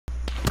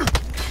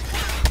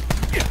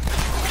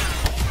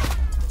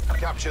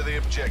capture the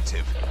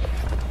objective.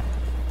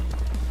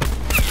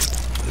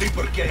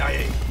 Reaper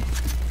KIA.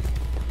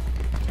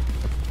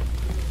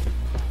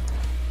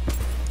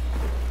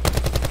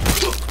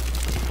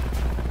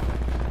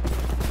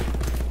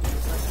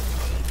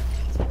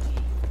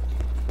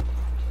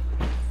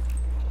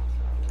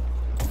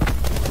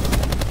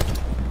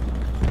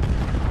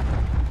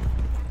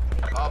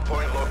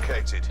 Hardpoint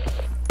located.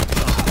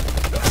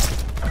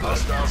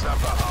 Hostiles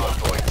have the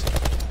hardpoint.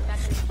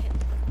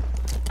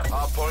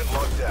 Hardpoint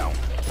locked down.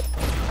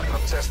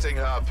 I'm testing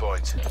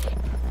hardpoint.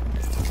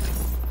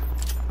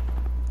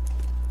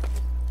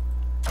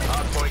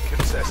 Hardpoint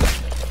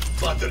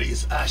contested. Battery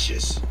is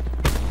ashes.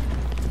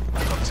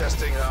 I'm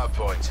testing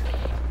hardpoint.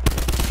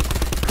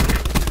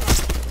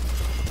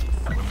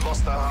 We've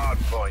lost the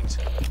hardpoint.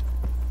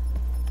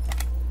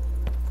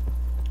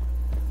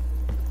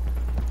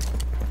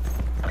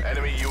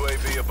 Enemy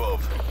UAV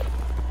above.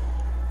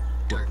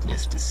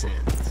 Darkness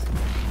descends.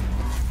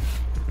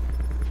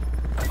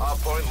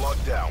 Hardpoint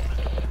locked down.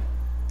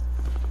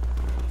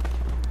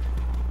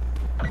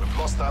 We've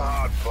lost the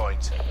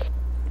hardpoint.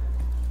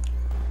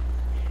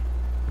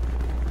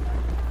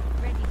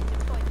 Ready to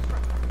deploy the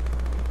structure.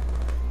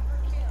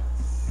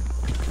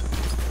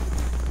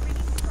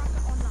 Bringing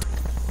structure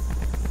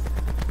online.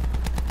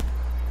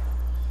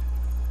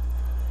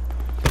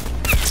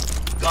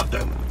 Got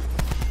them.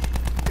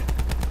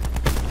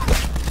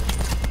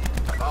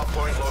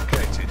 Hardpoint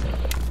located.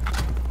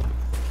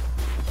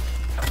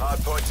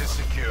 Hardpoint is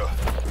secure.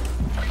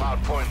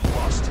 Hardpoint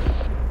lost.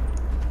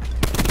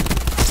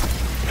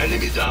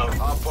 Enemy down.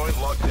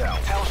 Hardpoint locked down.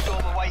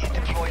 Hellstorm awaiting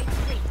deployment.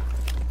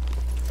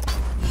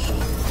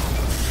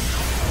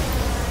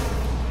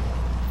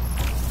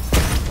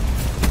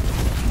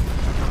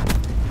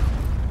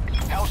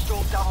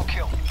 Hellstorm double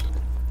kill.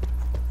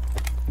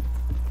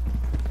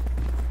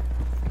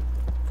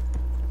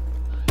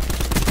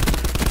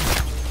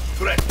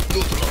 Threat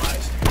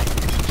neutralized.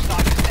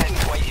 Sniper's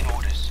dead awaiting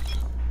orders.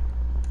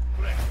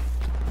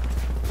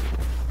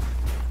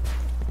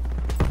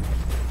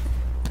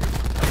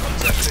 I'm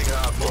testing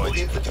Mobile hardpoint.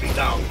 infantry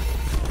down.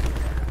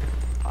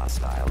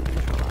 Hostile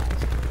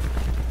neutralized.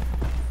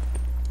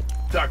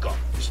 TACOM.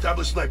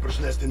 Establish sniper's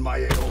nest in my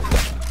AO.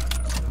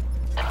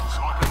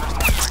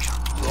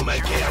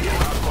 Nomad KIA.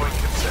 Hardpoint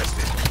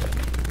contested.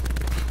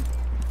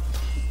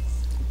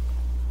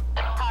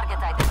 Target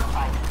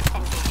identified.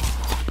 Engaging.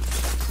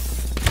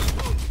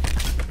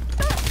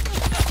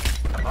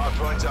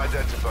 Hardpoint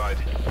identified.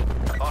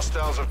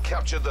 Hostiles have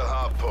captured the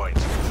hardpoint.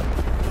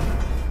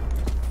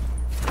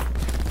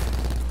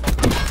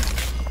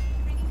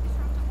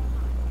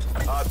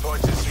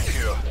 Hardpoint is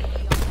secure.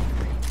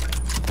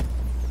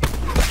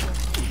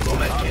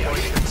 Nomad Hardpoint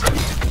KIA.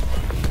 contested.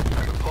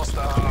 We've lost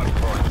the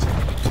hardpoint.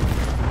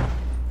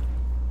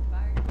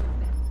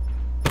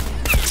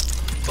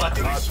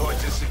 Battery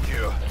Hardpoint is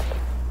secure.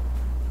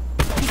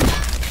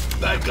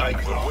 Bad guy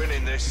We're drop.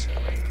 winning this.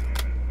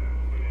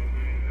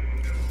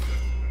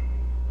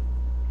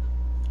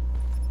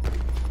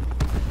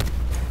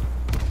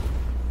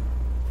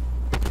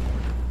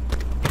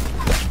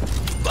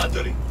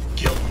 Battery.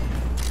 Kill.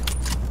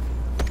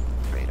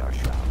 Radar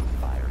shroud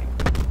firing.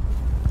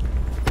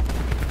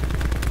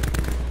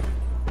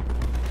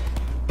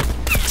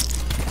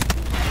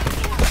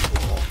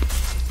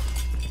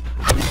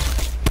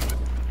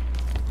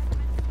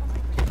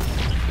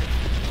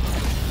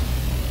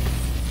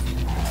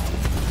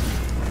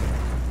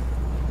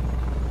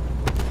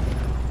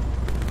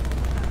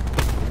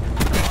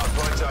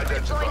 Hardpoint Deploying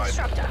identified.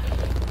 structure.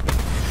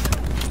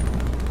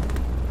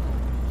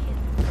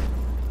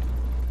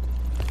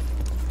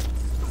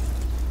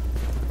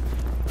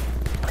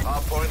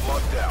 Hardpoint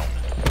locked down.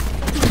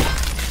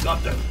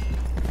 Got them.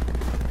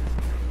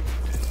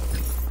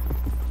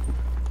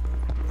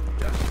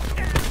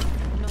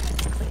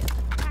 Nomads clear.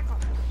 Attack on.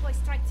 Deploy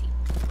strike team.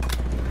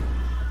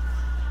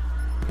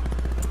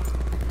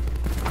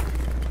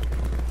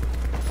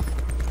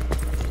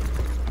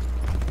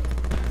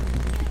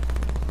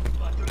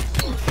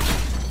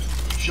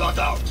 Shot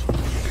out.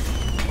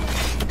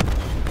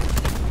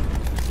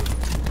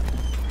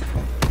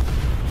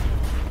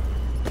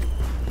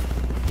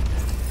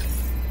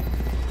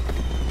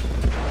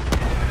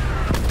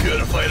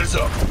 Purifier's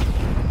up.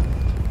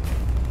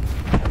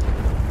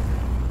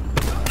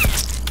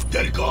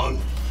 They're gone.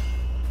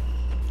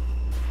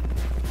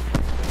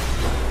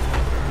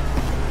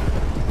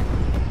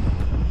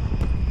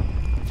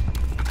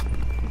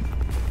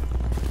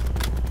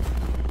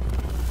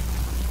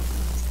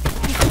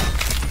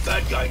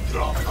 Bad guy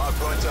drop.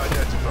 Hardpoint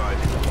identified.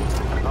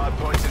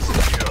 Hardpoint is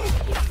secure.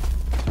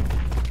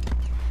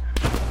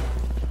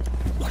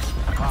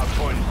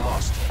 Hardpoint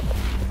lost.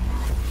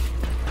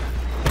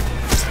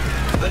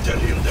 Better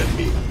him than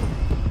me.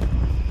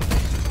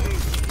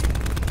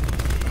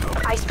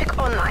 Ice pick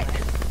online.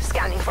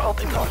 Scanning for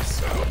open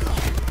ports.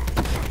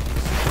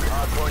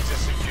 Hardpoint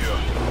is secure.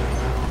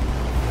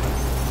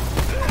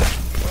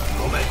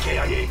 Nomad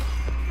KIA.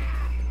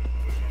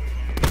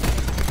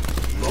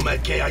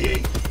 Nomad KIA.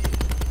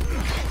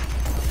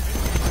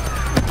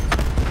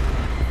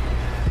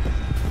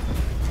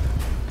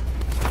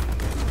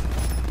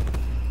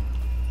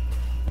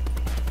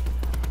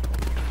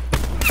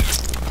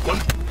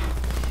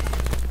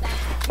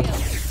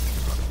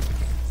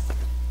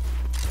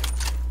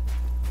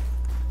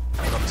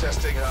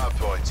 Contesting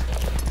hardpoint.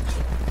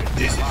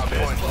 This is Hardpoint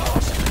best part.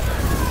 lost.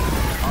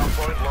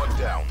 Hardpoint locked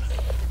down.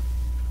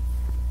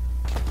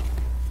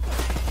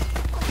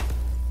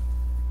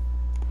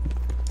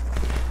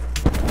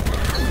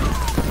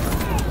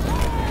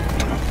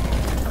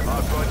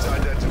 Hardpoint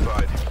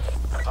identified.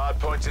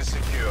 Hardpoint is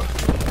secure.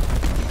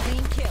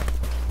 Clean kill.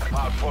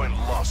 Hardpoint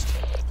lost.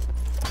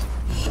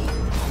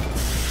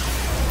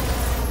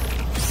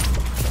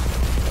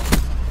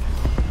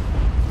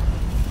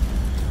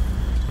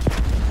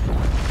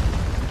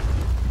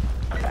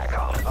 Back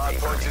off.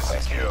 Hardpoint is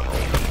secure.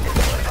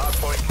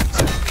 Hardpoint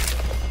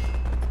contested.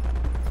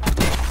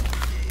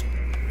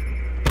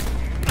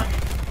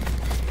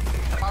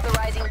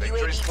 Authorizing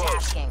Victory's UAV close.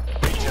 tasking.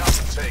 Reach out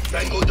and take it.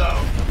 Tango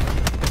down.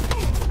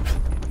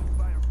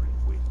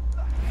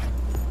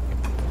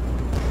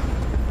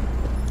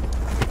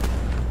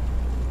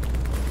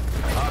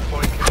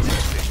 Hardpoint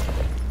contested.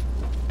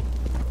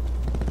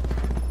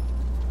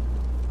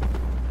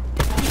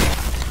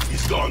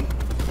 He's gone.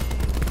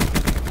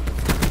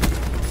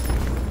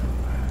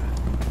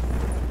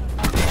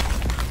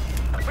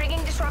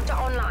 Bringing disruptor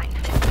online.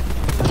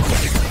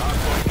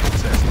 Hardpoint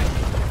contested.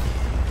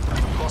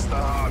 Lost the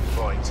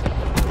hardpoint.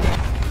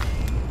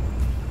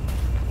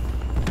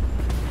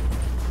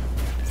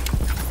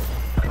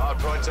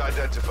 Hardpoint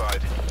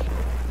identified.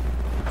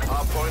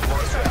 Hardpoint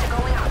locked Disruptor down.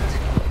 going out.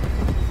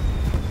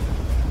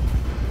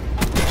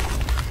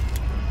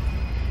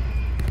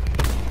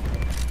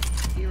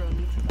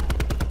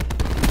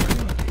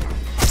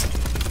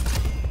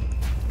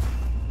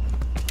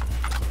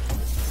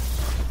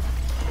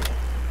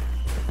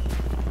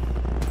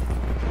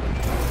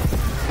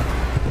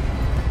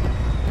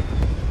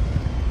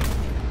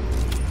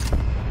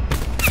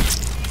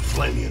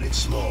 Flame unit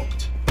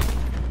smoked.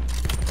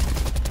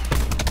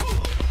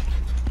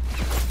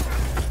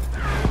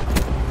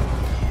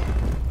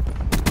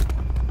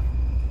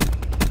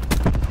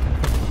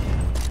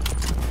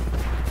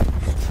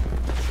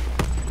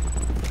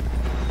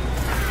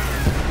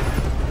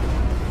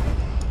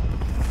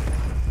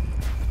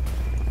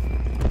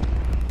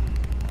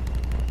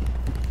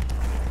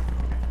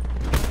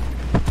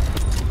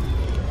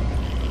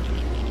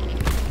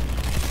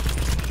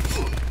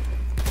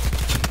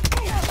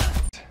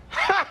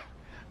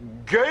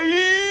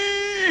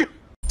 Gay!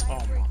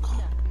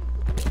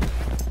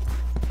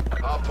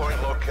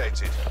 Hardpoint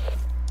located.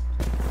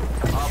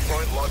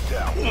 Hardpoint locked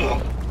down.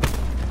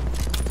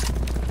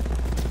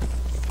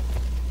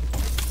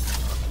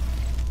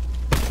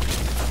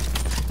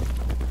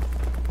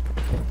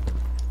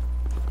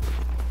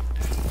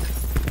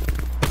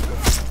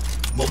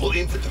 Mobile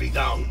infantry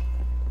down.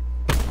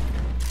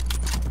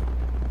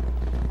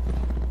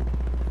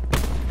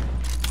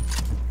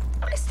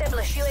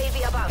 Establish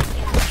UAV above.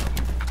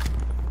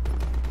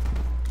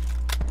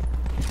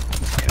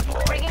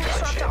 Bringing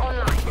disruptor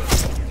online.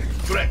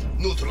 Threat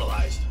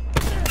neutralized.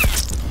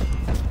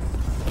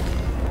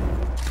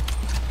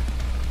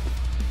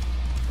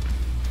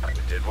 We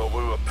did what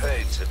we were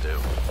paid to do.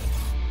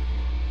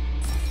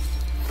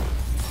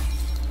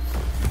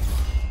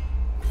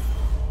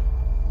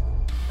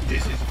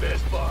 This is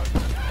best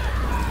part.